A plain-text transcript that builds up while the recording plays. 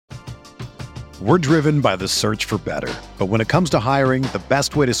We're driven by the search for better. But when it comes to hiring, the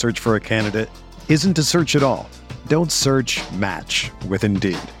best way to search for a candidate isn't to search at all. Don't search, match with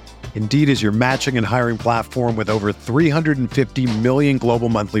Indeed. Indeed is your matching and hiring platform with over 350 million global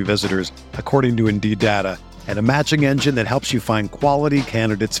monthly visitors, according to Indeed data, and a matching engine that helps you find quality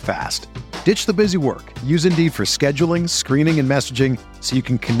candidates fast. Ditch the busy work. Use Indeed for scheduling, screening, and messaging so you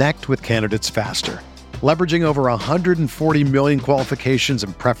can connect with candidates faster. Leveraging over 140 million qualifications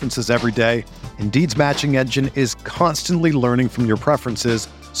and preferences every day, Indeed's matching engine is constantly learning from your preferences,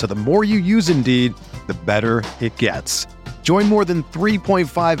 so the more you use Indeed, the better it gets. Join more than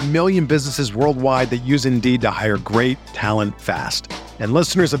 3.5 million businesses worldwide that use Indeed to hire great talent fast. And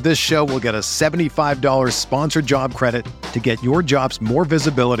listeners of this show will get a $75 sponsored job credit to get your jobs more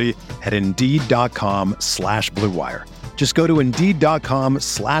visibility at Indeed.com/Blue Wire. Just go to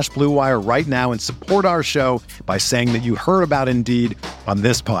Indeed.com/Blue Wire right now and support our show by saying that you heard about Indeed on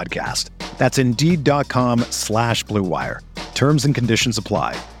this podcast. That's Indeed.com/Blue Wire. Terms and conditions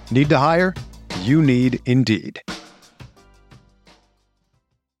apply. Need to hire? You need Indeed.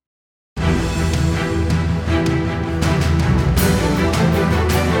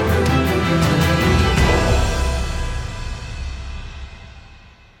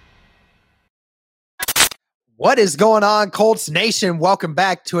 What is going on, Colts Nation? Welcome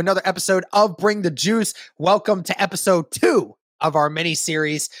back to another episode of Bring the Juice. Welcome to episode 2 of our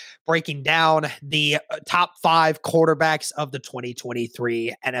mini-series breaking down the top 5 quarterbacks of the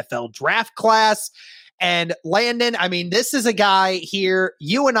 2023 NFL draft class. And Landon, I mean, this is a guy here.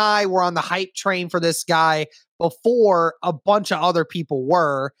 You and I were on the hype train for this guy before a bunch of other people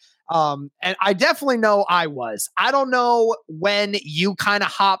were. And I definitely know I was. I don't know when you kind of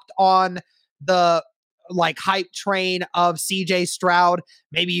hopped on the hype train of CJ Stroud.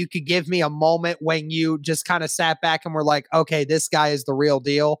 Maybe you could give me a moment when you just kind of sat back and were like, okay, this guy is the real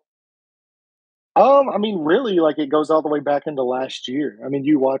deal. I mean, really, it goes all the way back into last year. I mean,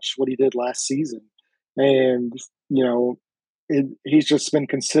 you watch what he did last season, and he's just been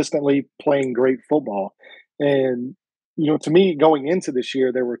consistently playing great football. And to me, going into this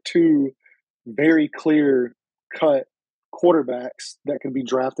year, there were 2 very clear cut quarterbacks that could be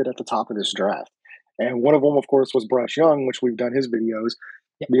drafted at the top of this draft. And one of them, of course, was Bryce Young, which we've done his videos.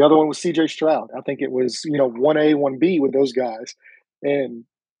 Yep. The other one was CJ Stroud. I think it was, 1A, 1B with those guys. And,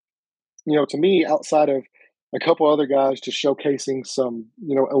 to me, outside of a couple other guys just showcasing some,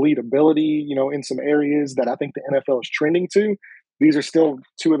 elite ability, in some areas that I think the NFL is trending to, these are still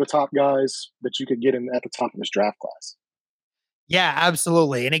 2 of the top guys that you could get in at the top of this draft class. Yeah,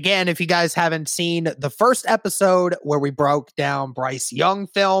 absolutely. And again, if you guys haven't seen the first episode where we broke down Bryce Young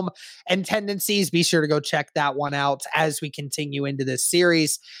film and tendencies, be sure to go check that one out as we continue into this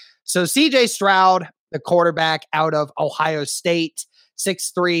series. So CJ Stroud, the quarterback out of Ohio State,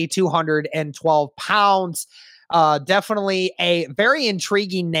 6'3", 212 pounds. Definitely a very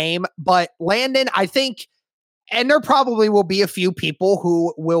intriguing name. But Landon, I think, and there probably will be a few people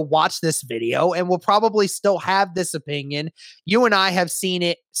who will watch this video and will probably still have this opinion. You and I have seen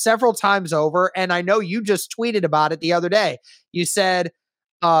it several times over, and I know you just tweeted about it the other day. You said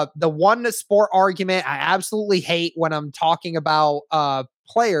the one sport argument I absolutely hate when I'm talking about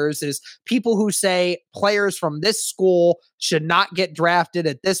players is people who say players from this school should not get drafted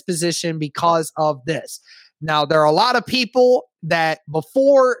at this position because of this. Now, there are a lot of people that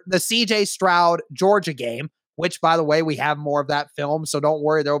before the CJ Stroud Georgia game, which, by the way, we have more of that film, so don't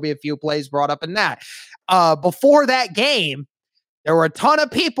worry, there will be a few plays brought up in that. Before that game, there were a ton of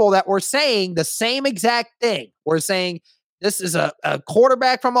people that were saying the same exact thing. We're saying this is a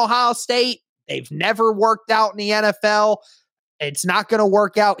quarterback from Ohio State. They've never worked out in the NFL. It's not going to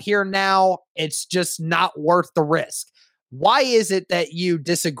work out here now. It's just not worth the risk. Why is it that you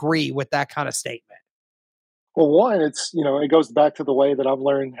disagree with that kind of statement? Well, one, it's, it goes back to the way that I've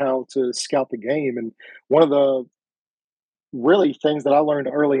learned how to scout the game. And one of the really things that I learned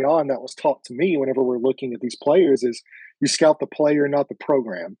early on that was taught to me whenever we're looking at these players is you scout the player, not the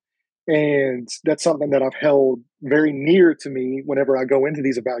program. And that's something that I've held very near to me whenever I go into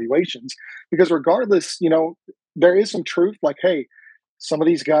these evaluations, because regardless, there is some truth, hey, some of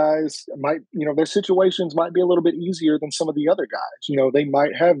these guys might, their situations might be a little bit easier than some of the other guys. They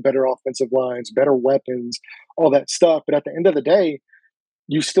might have better offensive lines, better weapons, all that stuff. But at the end of the day,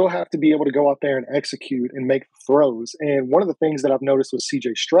 you still have to be able to go out there and execute and make throws. And one of the things that I've noticed with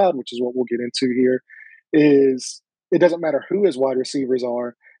CJ Stroud, which is what we'll get into here, is it doesn't matter who his wide receivers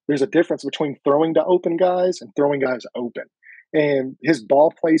are. There's a difference between throwing to open guys and throwing guys open. And his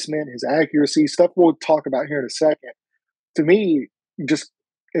ball placement, his accuracy, stuff we'll talk about here in a second, to me, just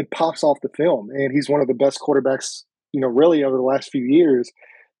it pops off the film. And he's one of the best quarterbacks, really over the last few years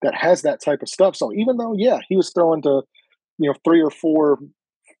that has that type of stuff. So even though, yeah, he was throwing to, 3 or 4,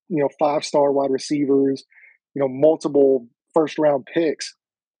 5-star wide receivers, multiple first round picks,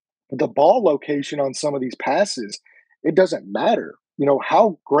 the ball location on some of these passes, it doesn't matter,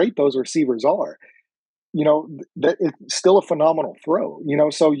 how great those receivers are. That it's still a phenomenal throw,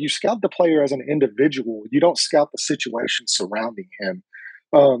 so you scout the player as an individual. You don't scout the situation surrounding him,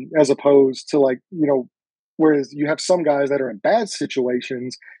 as opposed to like, whereas you have some guys that are in bad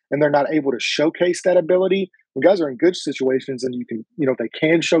situations and they're not able to showcase that ability. When guys are in good situations and you can, they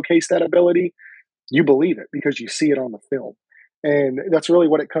can showcase that ability, you believe it because you see it on the film. And that's really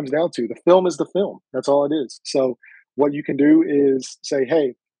what it comes down to. The film is the film. That's all it is. So what you can do is say,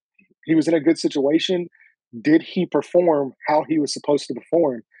 hey, he was in a good situation. Did he perform how he was supposed to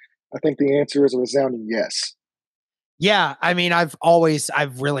perform? I think the answer is a resounding yes. Yeah, I mean, I've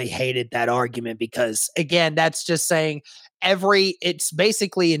really hated that argument because again, that's just saying it's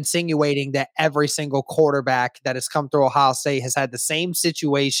basically insinuating that every single quarterback that has come through Ohio State has had the same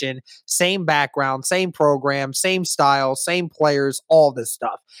situation, same background, same program, same style, same players, all this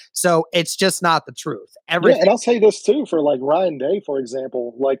stuff. So it's just not the truth. Yeah, and I'll say this too for like Ryan Day, for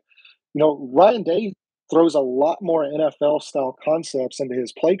example. Like, Ryan Day throws a lot more NFL style concepts into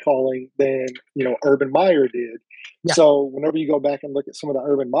his play calling than, Urban Meyer did. Yeah. So whenever you go back and look at some of the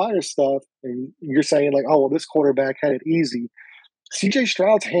Urban Meyer stuff and you're saying like, oh, well, this quarterback had it easy. CJ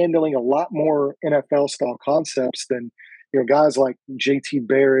Stroud's handling a lot more NFL style concepts than, guys like JT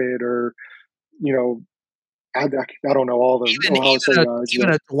Barrett or, I don't know all the Ohio State guys. Even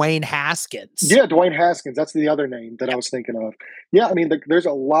a Dwayne Haskins. Yeah, Dwayne Haskins. That's the other name that I was thinking of. Yeah, I mean, there's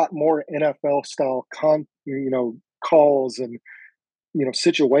a lot more NFL style calls and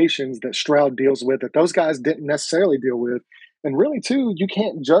situations that Stroud deals with that those guys didn't necessarily deal with. And really, too, you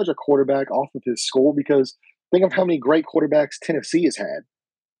can't judge a quarterback off of his school because think of how many great quarterbacks Tennessee has had.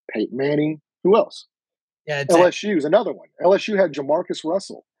 Peyton Manning. Who else? Yeah, LSU is another one. LSU had Jamarcus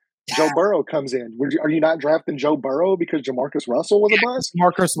Russell. Joe Burrow comes in. Are you not drafting Joe Burrow because Jamarcus Russell was a bust?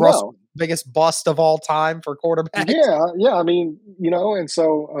 Jamarcus Russell, biggest bust of all time for quarterbacks. Yeah. I mean, and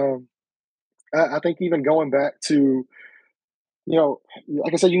so I think even going back to,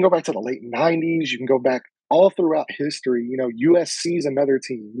 like I said, you can go back to the late 90s. You can go back all throughout history. USC is another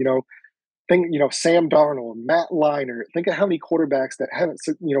team. Think, Sam Darnold, Matt Leinart. Think of how many quarterbacks that haven't,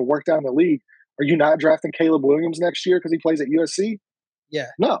 worked out in the league. Are you not drafting Caleb Williams next year because he plays at USC? Yeah.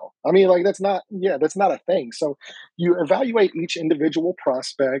 No. I mean, like, that's not a thing. So you evaluate each individual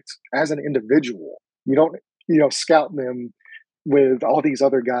prospect as an individual. You don't, scout them with all these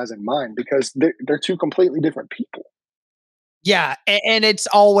other guys in mind because they're two completely different people. Yeah. And it's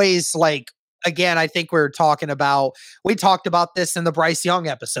always like, again, I think we talked about this in the Bryce Young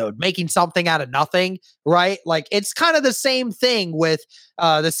episode, making something out of nothing, right? Like it's kind of the same thing with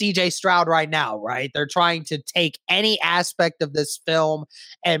the CJ Stroud right now, right? They're trying to take any aspect of this film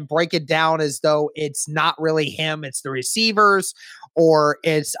and break it down as though it's not really him, it's the receivers, or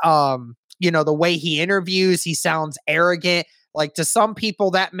it's the way he interviews, he sounds arrogant. Like to some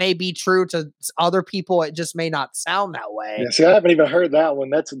people that may be true, to other people it just may not sound that way. Yeah, see, I haven't even heard that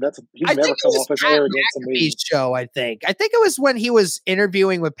one. He's never come off as arrogant to me. Show, I think it was when he was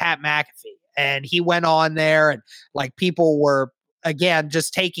interviewing with Pat McAfee, and he went on there, and like people were again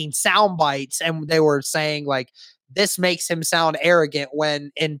just taking sound bites, and they were saying like this makes him sound arrogant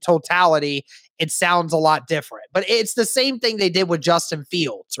when in totality it sounds a lot different. But it's the same thing they did with Justin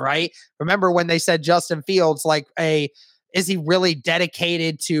Fields, right? Remember when they said Justin Fields is he really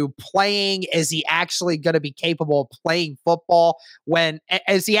dedicated to playing? Is he actually going to be capable of playing football?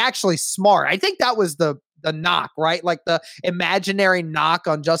 Is he actually smart? I think that was the knock, right? Like the imaginary knock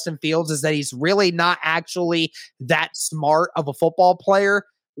on Justin Fields is that he's really not actually that smart of a football player,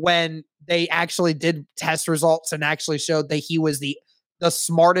 when they actually did test results and actually showed that he was the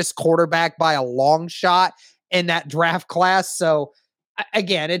smartest quarterback by a long shot in that draft class. So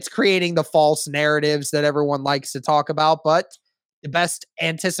again, it's creating the false narratives that everyone likes to talk about, but the best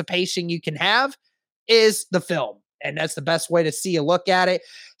anticipation you can have is the film. And that's the best way to see a look at it.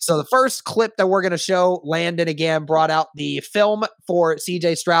 So the first clip that we're going to show, Landon again brought out the film for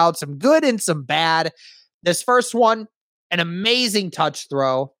CJ Stroud, some good and some bad. This first one, an amazing touch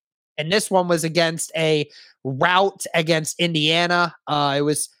throw. And this one was against a rout against Indiana. It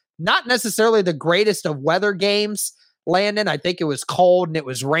was not necessarily the greatest of weather games, Landon. I think it was cold and it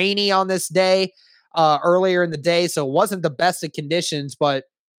was rainy on this day earlier in the day. So it wasn't the best of conditions, but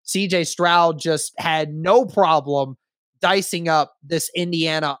CJ Stroud just had no problem dicing up this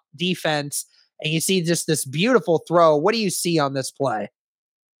Indiana defense. And you see just this beautiful throw. What do you see on this play?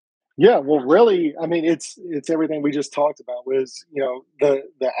 Yeah, well, really, I mean, it's everything we just talked about was,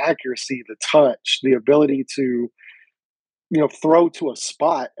 the accuracy, the touch, the ability to, throw to a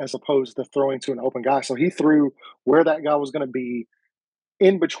spot as opposed to throwing to an open guy. So he threw where that guy was going to be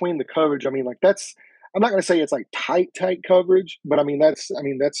in between the coverage. I mean, like that's I'm not going to say it's like tight coverage, but I mean that's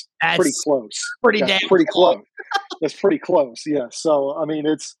pretty That's close. pretty That's damn pretty close. close. That's pretty close. Yeah. So I mean,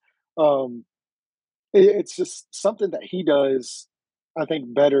 um it's just something that he does, I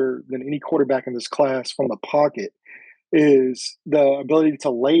think, better than any quarterback in this class from the pocket is the ability to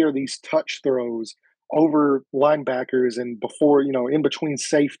layer these touch throws over linebackers and before, in between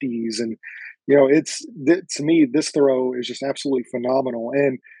safeties. And, to me, this throw is just absolutely phenomenal.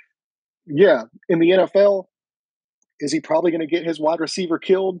 And yeah, in the NFL, is he probably going to get his wide receiver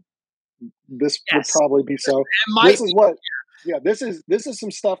killed? This would Yes, probably be so. it might This is what yeah, this is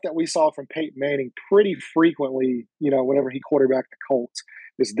some stuff that we saw from Peyton Manning pretty frequently, whenever he quarterbacked the Colts.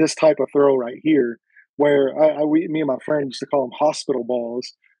 Is this type of throw right here where me and my friend used to call them hospital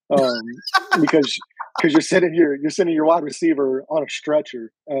balls, um, because you're sending your wide receiver on a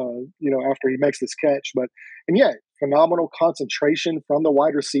stretcher, after he makes this catch. And yeah, phenomenal concentration from the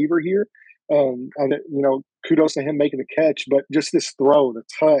wide receiver here. And kudos to him making the catch, but just this throw, the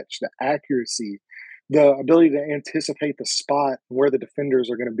touch, the accuracy, the ability to anticipate the spot where the defenders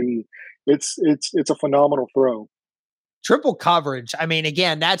are going to be. It's a phenomenal throw. triple coverage. I mean,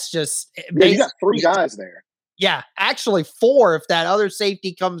 again, that's just Yeah, you got basically, three guys there. yeah, actually four if that other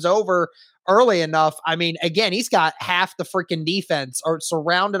safety comes over early enough. I mean, again, he's got half the freaking defense or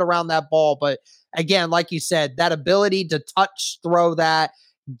surrounded around that ball. But again, like you said, that ability to touch, throw that,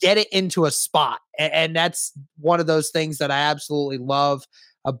 get it into a spot. And that's one of those things that I absolutely love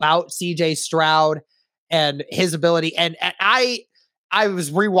about CJ Stroud and his ability. And I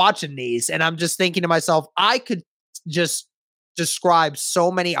was rewatching these and I'm just thinking to myself, I could just describe so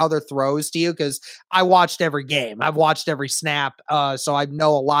many other throws to you because I watched every game. I've watched every snap. So I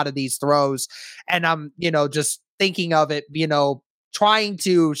know a lot of these throws. And I'm, just thinking of it, trying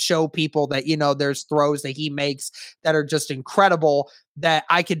to show people that, there's throws that he makes that are just incredible that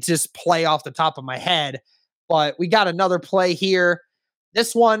I could just play off the top of my head. But we got another play here.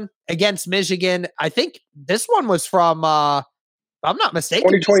 This one against Michigan. I think this one was from if I'm not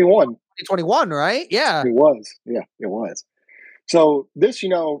mistaken, 2021. 2021, right? Yeah. It was. Yeah, it was. So this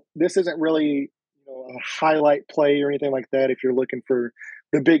isn't really a highlight play or anything like that. If you're looking for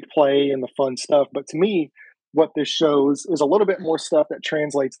the big play and the fun stuff, but to me, what this shows is a little bit more stuff that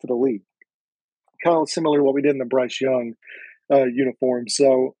translates to the league. Kind of similar to what we did in the Bryce Young uniform.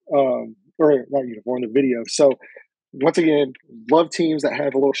 So, or not uniform, the video. So, once again, love teams that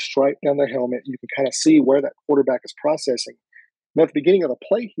have a little stripe down their helmet. You can kind of see where that quarterback is processing. Now, at the beginning of the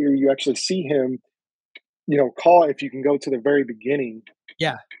play here, you actually see him, call if you can go to the very beginning.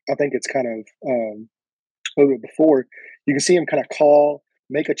 Yeah. I think it's kind of a little bit before. You can see him kind of call,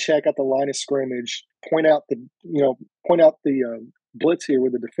 make a check at the line of scrimmage, point out the blitz here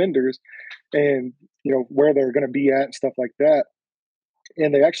with the defenders, and where they're going to be at and stuff like that.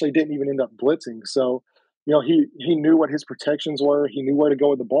 And they actually didn't even end up blitzing. So, he knew what his protections were. He knew where to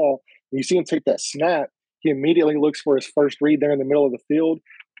go with the ball. When you see him take that snap, he immediately looks for his first read there in the middle of the field,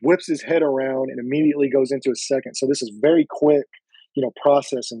 whips his head around, and immediately goes into his second. So this is very quick,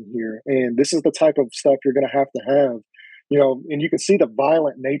 processing here. And this is the type of stuff you're going to have, and you can see the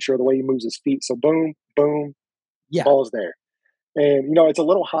violent nature of the way he moves his feet. So boom, boom, Yeah. ball's there. And, it's a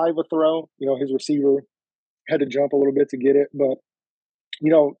little high of a throw. His receiver had to jump a little bit to get it, but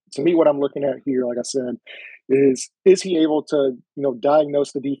to me, what I'm looking at here, like I said, is he able to,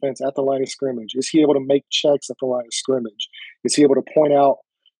 diagnose the defense at the line of scrimmage? Is he able to make checks at the line of scrimmage? Is he able to point out,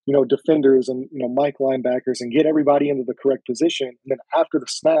 defenders and, Mike linebackers and get everybody into the correct position? And then after the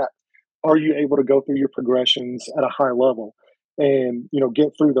snap, are you able to go through your progressions at a high level and,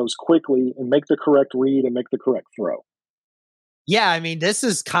 get through those quickly and make the correct read and make the correct throw? Yeah, I mean, this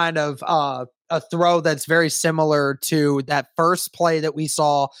is kind of a throw that's very similar to that first play that we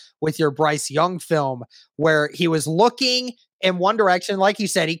saw with your Bryce Young film, where he was looking in one direction. Like you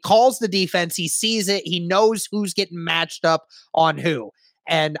said, he calls the defense, he sees it, he knows who's getting matched up on who.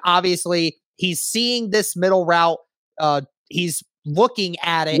 And obviously, he's seeing this middle route. He's looking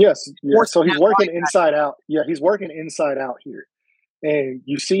at it. Yes. Yeah. So he's working inside out. Yeah, he's working inside out here. And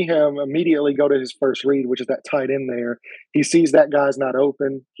you see him immediately go to his first read, which is that tight end there. He sees that guy's not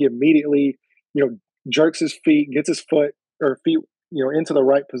open. He immediately, jerks his feet, gets his foot or feet, into the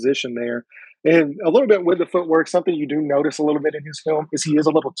right position there. And a little bit with the footwork, something you do notice a little bit in his film is he is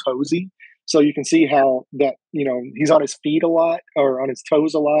a little toesy. So you can see how that, he's on his feet a lot or on his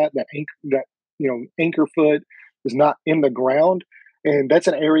toes a lot. That anchor foot is not in the ground. And that's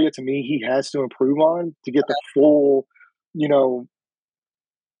an area to me he has to improve on to get the full, you know,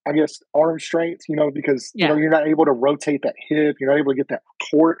 I guess arm strength, because Yeah. you're not able to rotate that hip, you're not able to get that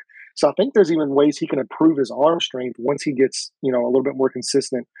torque. So I think there's even ways he can improve his arm strength once he gets, a little bit more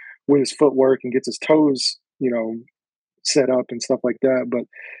consistent with his footwork and gets his toes, set up and stuff like that. But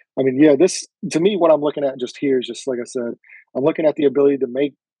I mean, yeah, this to me, what I'm looking at just here is just like I said, I'm looking at the ability to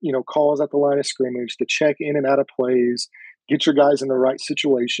make, calls at the line of scrimmage, to check in and out of plays, get your guys in the right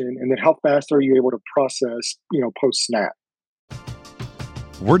situation, and then how fast are you able to process, post snap.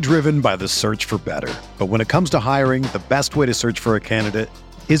 We're driven by the search for better. But when it comes to hiring, the best way to search for a candidate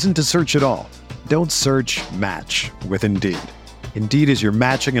isn't to search at all. Don't search, match with Indeed. Indeed is your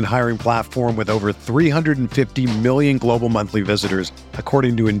matching and hiring platform with over 350 million global monthly visitors,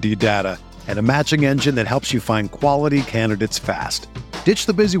 according to Indeed data, and a matching engine that helps you find quality candidates fast. Ditch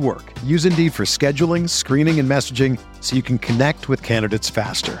the busy work. Use Indeed for scheduling, screening, and messaging so you can connect with candidates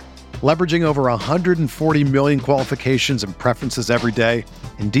faster. Leveraging over 140 million qualifications and preferences every day,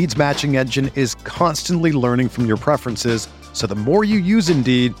 Indeed's matching engine is constantly learning from your preferences, so the more you use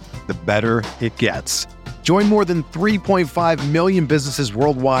Indeed, the better it gets. Join more than 3.5 million businesses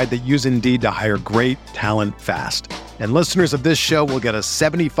worldwide that use Indeed to hire great talent fast. And listeners of this show will get a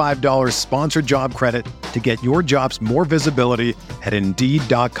 $75 sponsored job credit to get your jobs more visibility at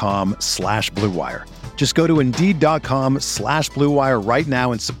Indeed.com/Blue Wire. Just go to Indeed.com/Blue Wire right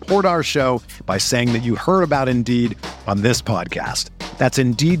now and support our show by saying that you heard about Indeed on this podcast. That's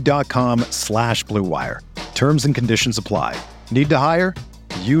Indeed.com/Blue Wire. Terms and conditions apply. Need to hire?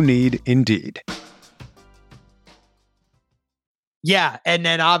 You need Indeed. Yeah. And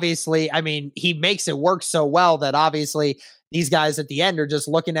then obviously, I mean, he makes it work so well that obviously these guys at the end are just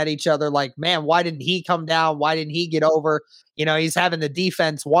looking at each other like, man, why didn't he come down? Why didn't he get over? He's having the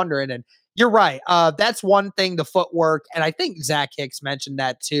defense wondering. And you're right. That's one thing, the footwork. And I think Zach Hicks mentioned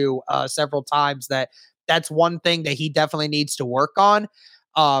that too several times, that's one thing that he definitely needs to work on.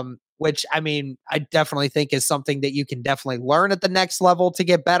 Which I mean, I definitely think is something that you can definitely learn at the next level to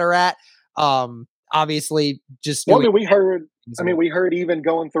get better at. Obviously, just well, we heard even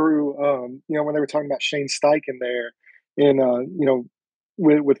going through, when they were talking about Shane Steichen there, in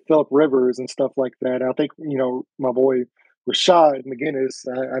with Philip Rivers and stuff like that. I think my boy Rashad McGinnis.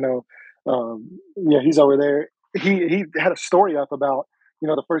 I know, he's over there. He had a story up about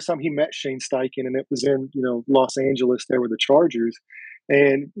the first time he met Shane Steichen, and it was in Los Angeles there with the Chargers.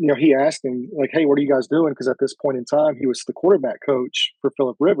 And he asked him like, "Hey, what are you guys doing?" Because at this point in time, he was the quarterback coach for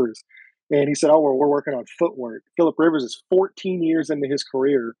Philip Rivers. And he said, "Oh, we're working on footwork." Philip Rivers is 14 years into his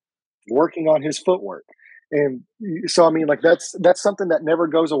career working on his footwork. And so, I mean, like that's something that never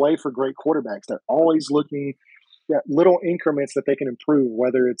goes away for great quarterbacks. They're always looking at little increments that they can improve,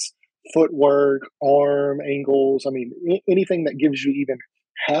 whether it's footwork, arm angles. I mean, anything that gives you even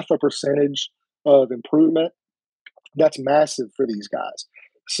half a percentage of improvement, that's massive for these guys.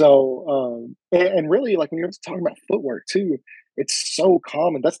 So, and really, like when you're talking about footwork too, it's so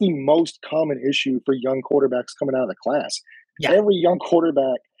common. That's the most common issue for young quarterbacks coming out of the class. Yeah. Every young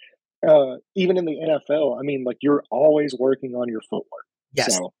quarterback, even in the NFL, I mean, like you're always working on your footwork.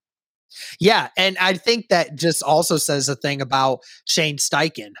 Yes. So. Yeah. And I think that just also says a thing about Shane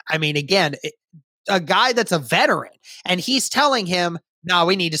Steichen. I mean, again, a guy that's a veteran and he's telling him, no,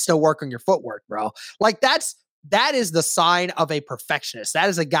 we need to still work on your footwork, bro. Like that is the sign of a perfectionist. That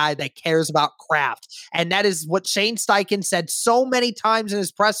is a guy that cares about craft. And that is what Shane Steichen said so many times in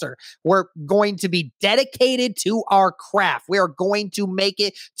his presser. We're going to be dedicated to our craft. We are going to make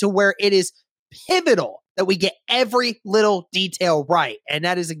it to where it is pivotal that we get every little detail right. And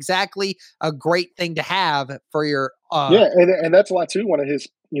that is exactly a great thing to have for your and that's why too, one of his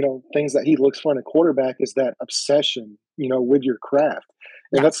things that he looks for in a quarterback is that obsession with your craft.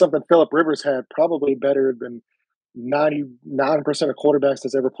 And that's something Philip Rivers had probably better than 99% of quarterbacks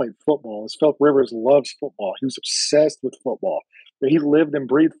that's ever played football. Is Philip Rivers loves football. He was obsessed with football. He lived and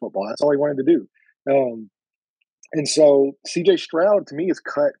breathed football. That's all he wanted to do. And so CJ Stroud to me is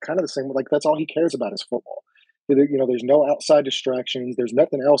cut kind of the same. Like that's all he cares about is football. There's no outside distractions. There's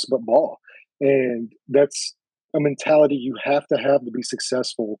nothing else but ball. And that's a mentality you have to be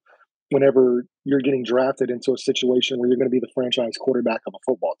successful whenever you're getting drafted into a situation where you're going to be the franchise quarterback of a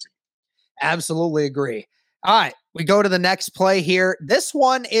football team. Absolutely agree. All right, we go to the next play here. This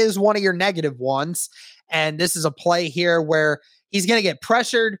one is one of your negative ones. And this is a play here where he's going to get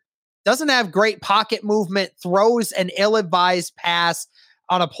pressured, doesn't have great pocket movement, throws an ill-advised pass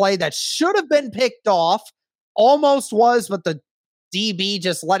on a play that should have been picked off, almost was, but the DB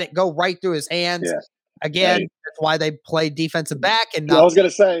just let it go right through his hands. Yeah. Again, that's why they play defensive back. And I was going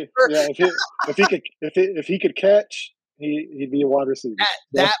to say, if he could catch, he'd be a wide receiver.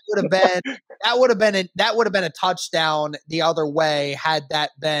 That would have been a touchdown the other way had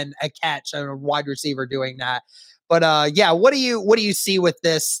that been a catch and a wide receiver doing that. But yeah, what do you see with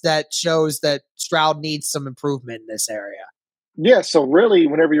this that shows that Stroud needs some improvement in this area? Yeah, so really,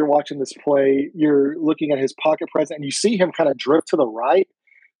 whenever you're watching this play, you're looking at his pocket presence, and you see him kind of drift to the right.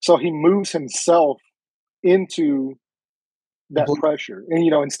 So he moves himself into that pressure, and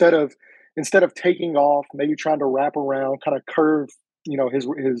instead of taking off, maybe trying to wrap around, kind of curve,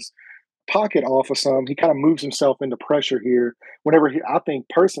 his pocket off of some, he kind of moves himself into pressure here. I think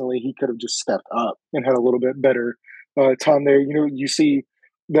personally, he could have just stepped up and had a little bit better time there. You see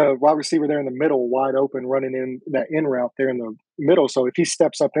the wide receiver there in the middle, wide open, running in that in route there in the middle. So if he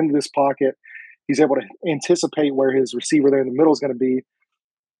steps up into this pocket, he's able to anticipate where his receiver there in the middle is going to be.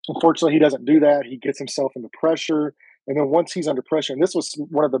 Unfortunately, he doesn't do that. He gets himself into pressure. And then once he's under pressure, and this was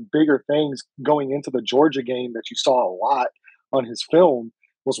one of the bigger things going into the Georgia game that you saw a lot on his film,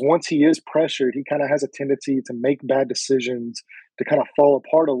 was once he is pressured, he kind of has a tendency to make bad decisions, to kind of fall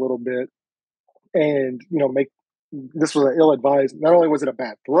apart a little bit, and make this was an ill-advised. Not only was it a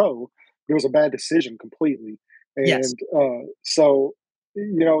bad throw, it was a bad decision completely. Yes. And so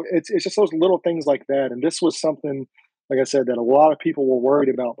it's just those little things like that. And this was something, like I said, that a lot of people were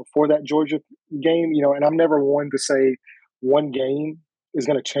worried about before that Georgia game. And I'm never one to say one game is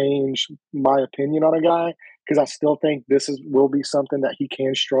going to change my opinion on a guy, because I still think will be something that he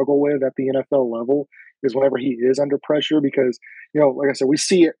can struggle with at the NFL level, is whenever he is under pressure. Because like I said, we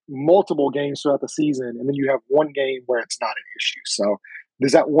see it multiple games throughout the season, and then you have one game where it's not an issue. So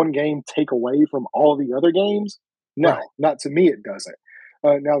does that one game take away from all the other games? No, Right. Not to me. It doesn't.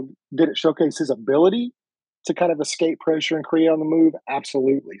 Now, did it showcase his ability to kind of escape pressure and create on the move?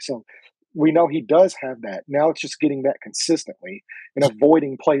 Absolutely. So we know he does have that. Now it's just getting that consistently and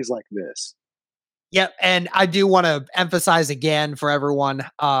avoiding plays like this. Yep, and I do want to emphasize again for everyone,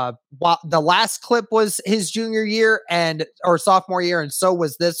 while the last clip was his junior year or sophomore year, and so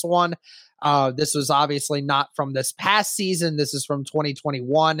was this one. This was obviously not from this past season. This is from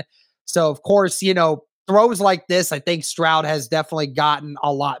 2021. So of course, throws like this, I think Stroud has definitely gotten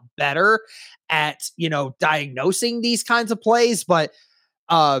a lot better at, diagnosing these kinds of plays. But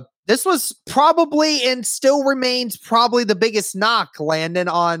this was probably and still remains probably the biggest knock, Landon,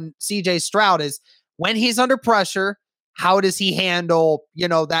 on CJ Stroud is when he's under pressure, how does he handle,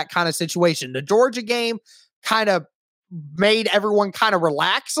 that kind of situation? The Georgia game kind of made everyone kind of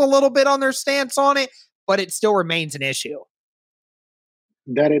relax a little bit on their stance on it, but it still remains an issue.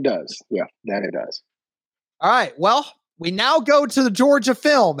 That it does. Yeah, that it does. All right. Well, we now go to the Georgia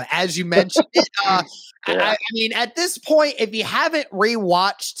film, as you mentioned. Yeah. I mean, at this point, if you haven't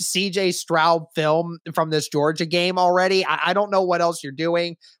rewatched CJ Stroud film from this Georgia game already, I don't know what else you're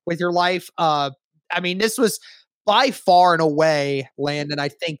doing with your life. I mean, this was by far and away, Landon, I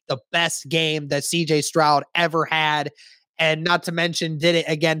think the best game that CJ Stroud ever had. And not to mention, did it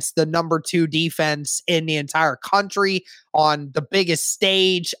against the number 2 defense in the entire country on the biggest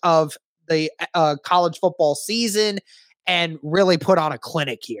stage of the college football season, and really put on a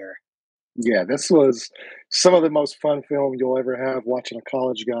clinic here. Yeah, this was some of the most fun film you'll ever have watching a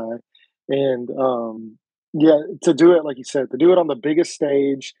college guy. And to do it, like you said, to do it on the biggest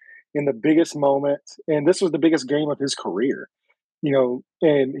stage in the biggest moment. And this was the biggest game of his career,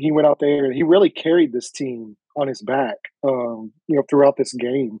 and he went out there and he really carried this team on his back, throughout this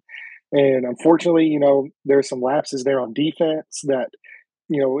game. And unfortunately, there's some lapses there on defense that,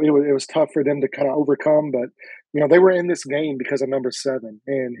 it was tough for them to kind of overcome. But, they were in this game because of number 7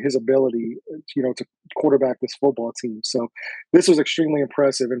 and his ability, to quarterback this football team. So this was extremely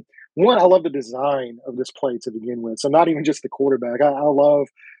impressive. And one, I love the design of this play to begin with. So not even just the quarterback. I love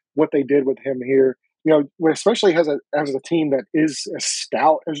what they did with him here. Especially as a team that is as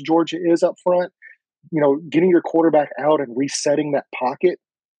stout as Georgia is up front, getting your quarterback out and resetting that pocket,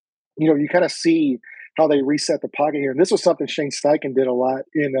 you kind of see how they reset the pocket here. And this was something Shane Steichen did a lot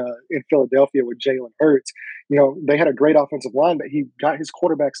in Philadelphia with Jalen Hurts. They had a great offensive line, but he got his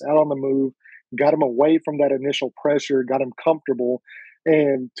quarterbacks out on the move, got him away from that initial pressure, got him comfortable.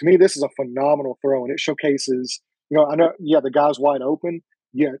 And to me, this is a phenomenal throw, and it showcases, I know, the guy's wide open.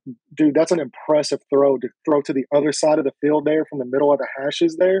 Yeah, dude, that's an impressive throw to throw to the other side of the field there from the middle of the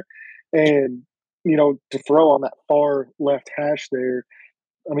hashes there. And, to throw on that far left hash there.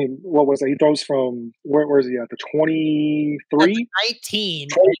 I mean, what was it? He throws from, where is he at? The 23? 19.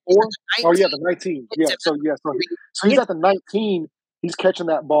 24? Oh, yeah, the 19. Yeah, so he's at the 19. He's catching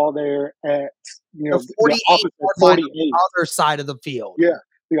that ball there at, the 48, the opposite 48. Other side of the field. Yeah,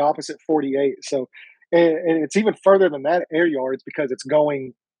 the opposite 48. So, and it's even further than that air yards because it's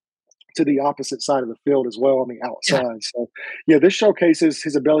going to the opposite side of the field as well on the outside. So, yeah, this showcases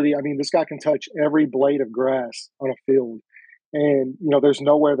his ability. I mean, this guy can touch every blade of grass on a field, and there's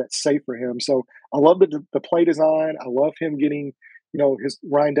nowhere that's safe for him. So, I love the play design. I love him getting, his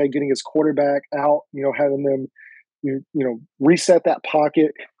Ryan Day getting his quarterback out. Having them, reset that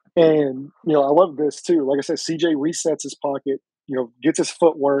pocket, and I love this too. Like I said, CJ resets his pocket. Gets his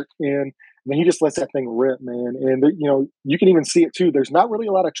footwork in, and then he just lets that thing rip, man. And you can even see it too. There's not really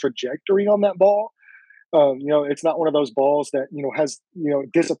a lot of trajectory on that ball. It's not one of those balls that has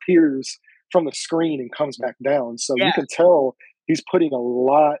disappears from the screen and comes back down. So Yeah. you can tell he's putting a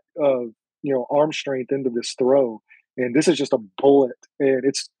lot of arm strength into this throw, and this is just a bullet, and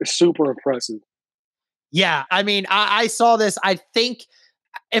it's super impressive. Yeah, I mean, I saw this. I think,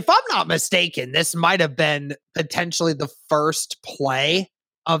 if I'm not mistaken, this might have been potentially the first play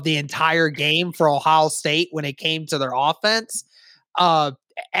of the entire game for Ohio State when it came to their offense. And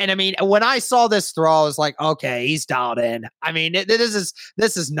I mean, when I saw this throw, I was like, okay, he's dialed in. I mean, this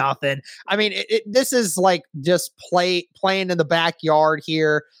is nothing. I mean, this is like just playing in the backyard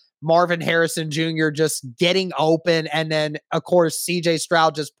here. Marvin Harrison Jr. just getting open, and then of course CJ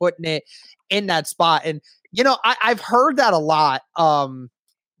Stroud just putting it in that spot. And I've heard that a lot.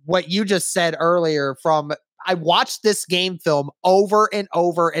 What you just said earlier I watched this game film over and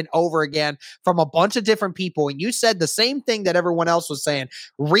over and over again from a bunch of different people. And you said the same thing that everyone else was saying,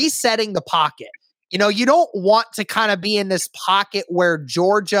 resetting the pocket. You don't want to kind of be in this pocket where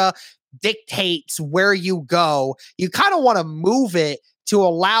Georgia dictates where you go. You kind of want to move it to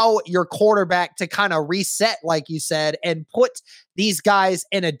allow your quarterback to kind of reset, like you said, and put these guys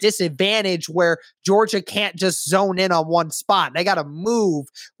in a disadvantage where Georgia can't just zone in on one spot. They got to move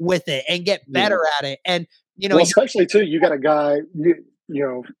with it and get better at it. And, especially too, you got a guy,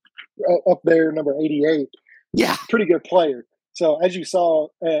 up there, number 88. Yeah. Pretty good player. So as you saw,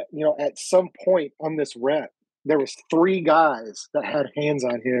 at some point on this rep, there was 3 guys that had hands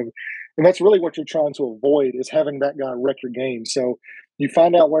on him. And that's really what you're trying to avoid, is having that guy wreck your game. So you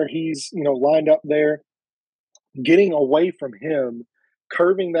find out where he's, lined up there, getting away from him,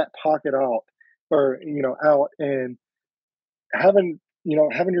 curving that pocket out, and having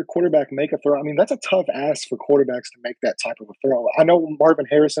your quarterback make a throw. I mean, that's a tough ask for quarterbacks to make that type of a throw. I know Marvin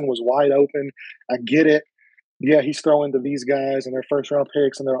Harrison was wide open. I get it. Yeah, he's throwing to these guys and their first round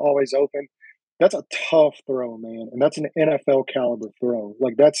picks, and they're always open. That's a tough throw, man. And that's an NFL caliber throw.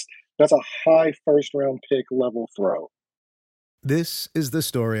 Like that's a high first round pick level throw. This is the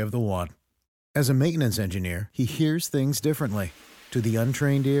story of the one. As a maintenance engineer, he hears things differently. To the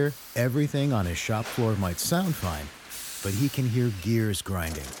untrained ear, everything on his shop floor might sound fine, but he can hear gears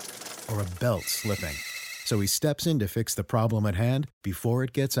grinding or a belt slipping. So he steps in to fix the problem at hand before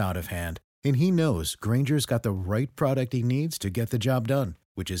it gets out of hand. And he knows Grainger's got the right product he needs to get the job done,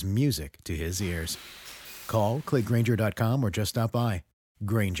 which is music to his ears. Call, click Grainger.com, or just stop by.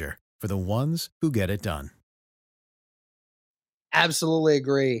 Grainger, for the ones who get it done. Absolutely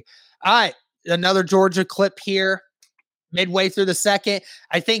agree. All right, another Georgia clip here. Midway through the second,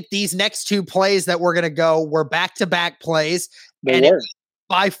 I think these next 2 plays that we're going to go were back-to-back plays. They were.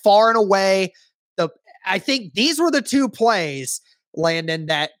 By far and away, I think these were the 2 plays, Landon,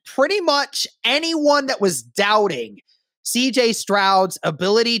 that pretty much anyone that was doubting CJ Stroud's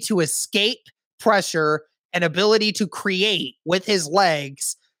ability to escape pressure and ability to create with his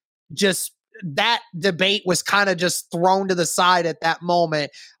legs, just that debate was kind of just thrown to the side at that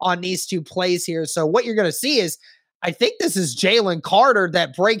moment on these 2 plays here. So what you're going to see is, I think this is Jalen Carter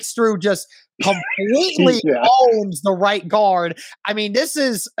that breaks through, just completely owns the right guard. I mean, this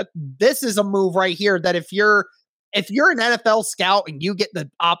is a move right here that if you're an NFL scout and you get the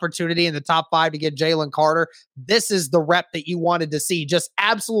opportunity in the top 5 to get Jalen Carter, this is the rep that you wanted to see. Just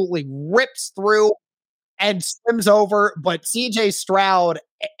absolutely rips through and swims over. But CJ Stroud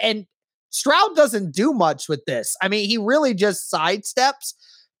doesn't do much with this. I mean, he really just sidesteps,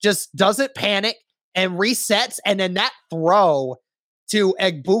 just doesn't panic, and resets. And then that throw to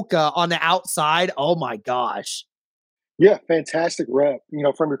Egbuka on the outside. Oh my gosh. Yeah, fantastic rep,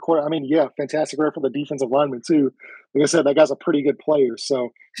 from your quarter. I mean, yeah, fantastic rep for the defensive lineman too. Like I said, that guy's a pretty good player. So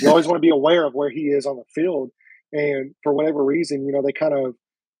you always want to be aware of where he is on the field. And for whatever reason, they kind of,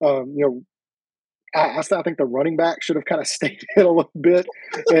 I think the running back should have kind of stayed in a little bit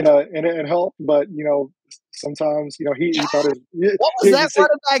and helped. But, sometimes, he thought it. What was that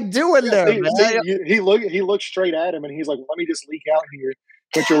running back doing there? He looked straight at him and he's like, let me just leak out here.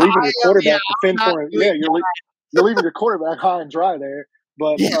 But you're leaving your quarterback to fend for him. Yeah, you're leaving your quarterback high and dry there.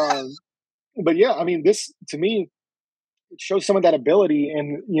 But yeah, I mean, this to me, it shows some of that ability.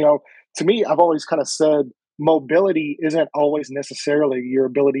 And, to me, I've always kind of said mobility isn't always necessarily your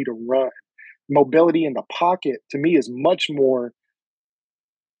ability to run. Mobility in the pocket to me is much more,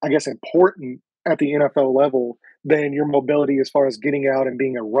 I guess, important at the NFL level than your mobility as far as getting out and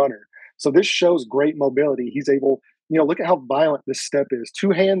being a runner. So this shows great mobility. He's able, look at how violent this step is.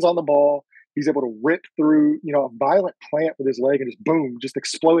 Two hands on the ball. He's able to rip through, a violent plant with his leg and just boom, just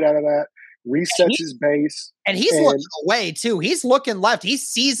explode out of that, resets his base. And he's looking away too. He's looking left. He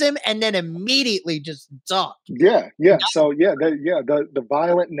sees him and then immediately just dunk. Yeah. So the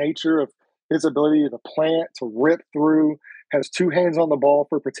violent nature of his ability to plant, to rip through, has two hands on the ball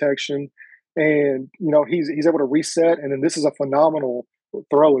for protection. And, he's able to reset. And then this is a phenomenal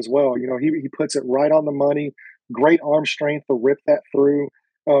throw as well. He puts it right on the money. Great arm strength to rip that through.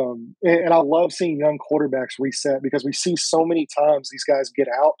 And I love seeing young quarterbacks reset because we see so many times these guys get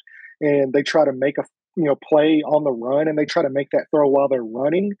out and they try to make a play on the run and they try to make that throw while they're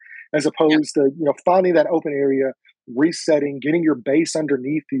running, as opposed to finding that open area, resetting, getting your base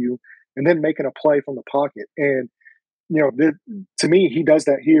underneath you, and then making a play from the pocket. And to me, he does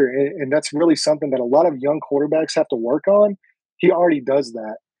that here, and that's really something that a lot of young quarterbacks have to work on. He already does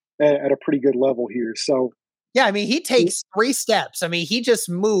that at a pretty good level here. So. Yeah, I mean, he takes 3 steps. I mean, he just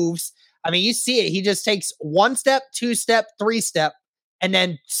moves. I mean, you see it. He just takes 1 step, 2 step, 3 step, and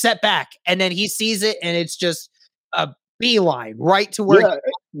then set back. And then he sees it, and it's just a beeline right to where.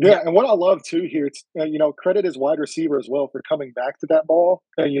 Yeah. And what I love too here, it's credit his wide receiver as well for coming back to that ball,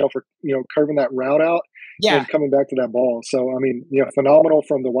 and for curving that route out, and coming back to that ball. So I mean, phenomenal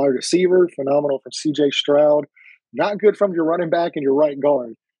from the wide receiver, phenomenal from C.J. Stroud. Not good from your running back and your right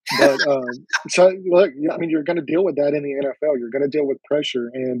guard. But so look, I mean, you're going to deal with that in the NFL. You're going to deal with pressure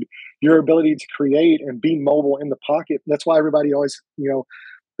and your ability to create and be mobile in the pocket. That's why everybody always,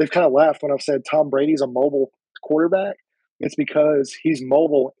 they've kind of laughed when I've said Tom Brady's a mobile quarterback. It's because he's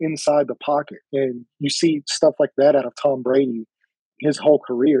mobile inside the pocket, and you see stuff like that out of Tom Brady his whole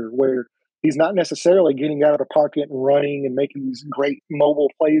career, where he's not necessarily getting out of the pocket and running and making these great mobile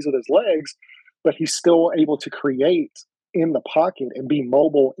plays with his legs, but he's still able to create in the pocket and be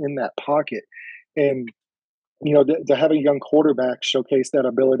mobile in that pocket. And, to have a young quarterback showcase that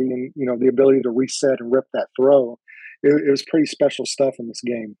ability and, the ability to reset and rip that throw, it was pretty special stuff in this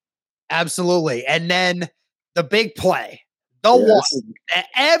game. Absolutely. And then the big play, one that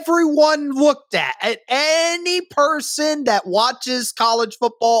everyone looked at any person that watches college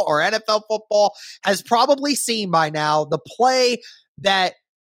football or NFL football has probably seen by now, the play that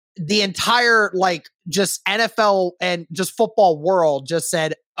the entire just NFL and just football world just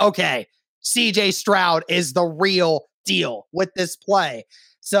said, okay, CJ Stroud is the real deal with this play.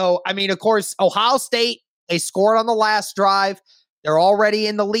 So, I mean, of course, Ohio State, they scored on the last drive. They're already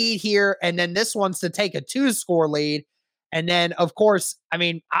in the lead here. And then this one's to take a 2-score lead. And then, of course, I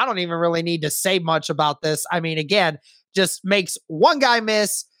mean, I don't even really need to say much about this. I mean, again, just makes one guy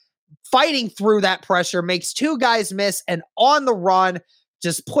miss, fighting through that pressure, makes 2 guys miss, and on the run,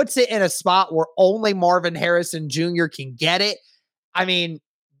 just puts it in a spot where only Marvin Harrison Jr. can get it. I mean,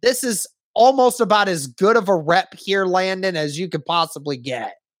 this is almost about as good of a rep here, Landon, as you could possibly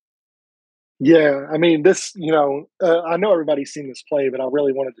get. Yeah, I mean, this, I know everybody's seen this play, but I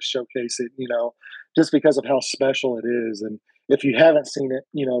really wanted to showcase it, just because of how special it is. And if you haven't seen it,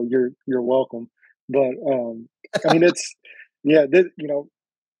 you're welcome. But, I mean, it's, immediate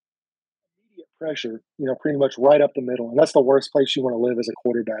pressure, pretty much right up the middle. And that's the worst place you want to live as a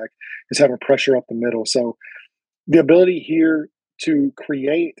quarterback, is having pressure up the middle. So the ability here to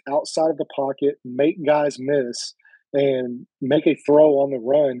create outside of the pocket, make guys miss, and make a throw on the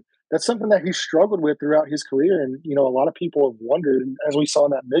run, that's something that he struggled with throughout his career. And, a lot of people have wondered, as we saw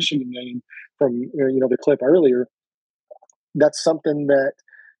in that Michigan game from, the clip earlier, that's something that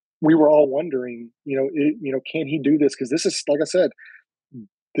we were all wondering, can he do this? Because this is, like I said,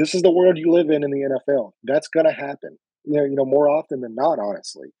 this is the world you live in the NFL. That's going to happen, more often than not,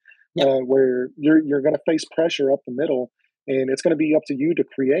 honestly, where you're going to face pressure up the middle, and it's going to be up to you to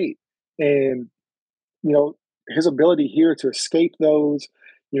create. And, his ability here to escape those,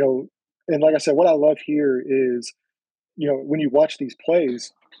 and like I said, what I love here is, when you watch these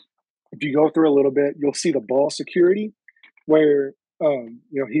plays, if you go through a little bit, you'll see the ball security where,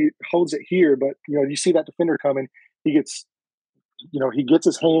 he holds it here, but, you see that defender coming, he gets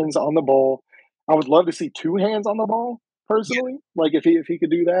his hands on the ball. I would love to see 2 hands on the ball personally, like if he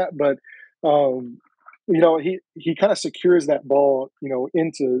could do that, but, he kind of secures that ball,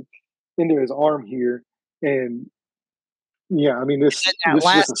 into his arm here. And yeah, I mean, this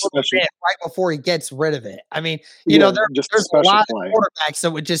last is special bit right before he gets rid of it. I mean, there's a lot of quarterbacks that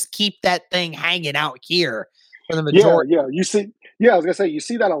would just keep that thing hanging out here. for the majority. Yeah. I was gonna say you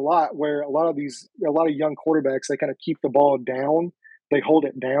see that a lot where a lot of young quarterbacks, they kind of keep the ball down, they hold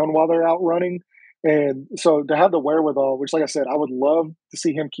it down while they're out running, and so to have the wherewithal, which like I said, I would love to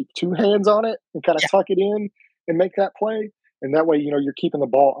see him keep two hands on it and kind of tuck it in and make that play, and that way you're keeping the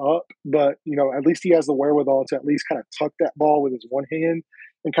ball up, but at least he has the wherewithal to at least kind of tuck that ball with his one hand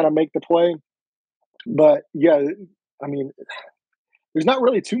and kind of make the play. But yeah, I mean, there's not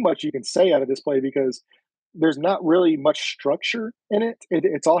really too much you can say out of this play because there's not really much structure in it.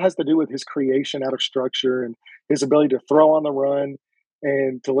 It's all has to do with his creation out of structure and his ability to throw on the run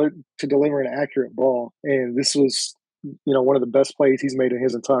and to deliver an accurate ball. And this was, one of the best plays he's made in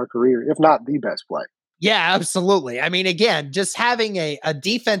his entire career, if not the best play. Yeah, absolutely. I mean, again, just having a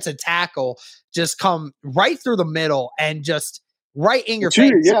defensive tackle just come right through the middle and just right in your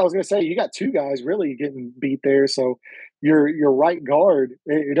face. Yeah, I was going to say, you got two guys really getting beat there. So your right guard,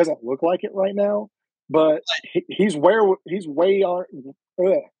 it doesn't look like it right now, but he is well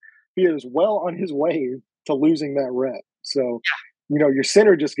on his way to losing that rep. So, your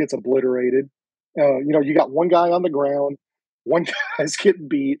center just gets obliterated. You got one guy on the ground, one guy's getting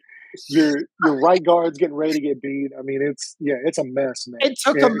beat. Your right guard's getting ready to get beat. I mean, it's a mess, man. It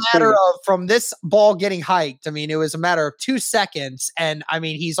took a matter of from this ball getting hiked. I mean, it was a matter of 2 seconds, and I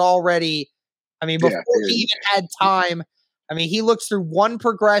mean, he's already. I mean, before he even had time. I mean, he looks through one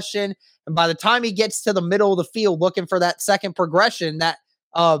progression, and by the time he gets to the middle of the field looking for that second progression, that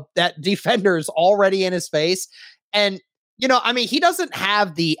defender is already in his face. And I mean, he doesn't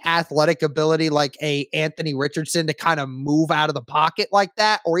have the athletic ability like a Anthony Richardson to kind of move out of the pocket like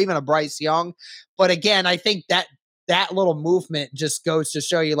that, or even a Bryce Young. But again, I think that little movement just goes to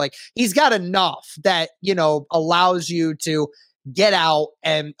show you, like, he's got enough that, allows you to get out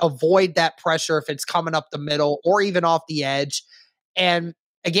and avoid that pressure if it's coming up the middle or even off the edge. And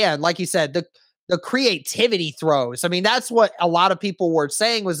again, like you said, the creativity throws. I mean, that's what a lot of people were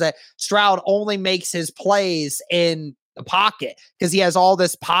saying, was that Stroud only makes his plays in the pocket because he has all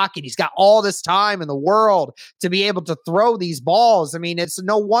this pocket. He's got all this time in the world to be able to throw these balls. I mean, it's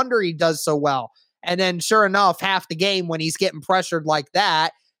no wonder he does so well. And then sure enough, half the game when he's getting pressured like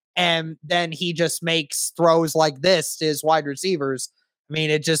that, and then he just makes throws like this to his wide receivers. I mean,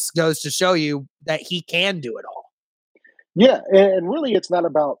 it just goes to show you that he can do it all. Yeah. And really, it's not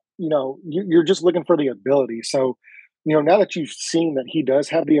about, you're just looking for the ability. So, now that you've seen that he does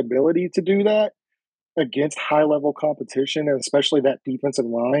have the ability to do that against high-level competition, and especially that defensive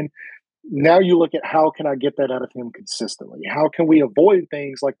line, now you look at how can I get that out of him consistently? How can we avoid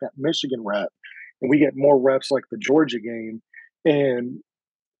things like that Michigan rep and we get more reps like the Georgia game? And,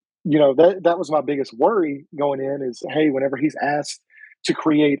 that was my biggest worry going in is, hey, whenever he's asked to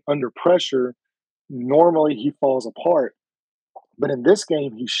create under pressure, normally he falls apart. But in this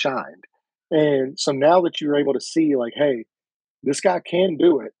game, he shined. And so now that you're able to see, like, hey, this guy can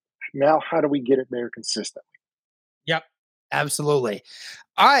do it. Now, how do we get it there consistently? Yep, absolutely.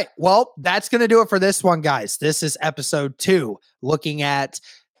 All right. Well, that's going to do it for this one, guys. This is episode 2, looking at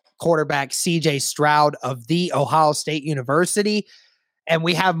quarterback CJ Stroud of The Ohio State University. And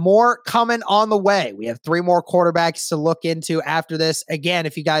we have more coming on the way. We have 3 more quarterbacks to look into after this. Again,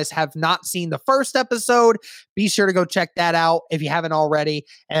 if you guys have not seen the first episode, be sure to go check that out if you haven't already.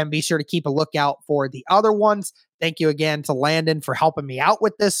 And be sure to keep a lookout for the other ones. Thank you again to Landon for helping me out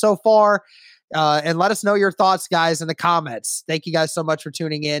with this so far. And let us know your thoughts, guys, in the comments. Thank you guys so much for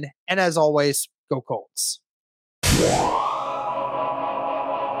tuning in. And as always, go Colts.